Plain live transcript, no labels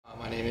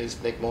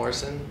is Nick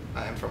Morrison.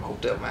 I'm from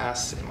Hopedale,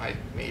 Mass, and my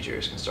major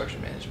is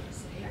construction management.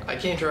 I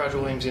came to Roger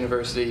Williams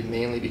University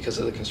mainly because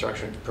of the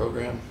construction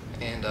program,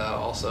 and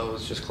also it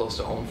was just close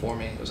to home for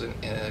me. It was in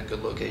a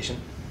good location.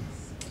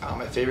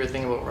 My favorite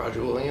thing about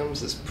Roger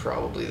Williams is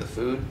probably the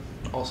food,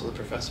 also the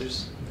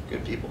professors,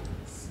 good people.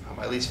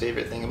 My least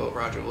favorite thing about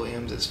Roger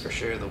Williams is for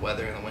sure the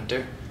weather in the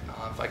winter.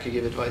 If I could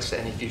give advice to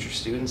any future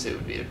students, it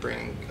would be to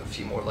bring a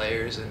few more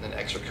layers and an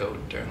extra coat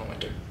during the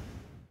winter.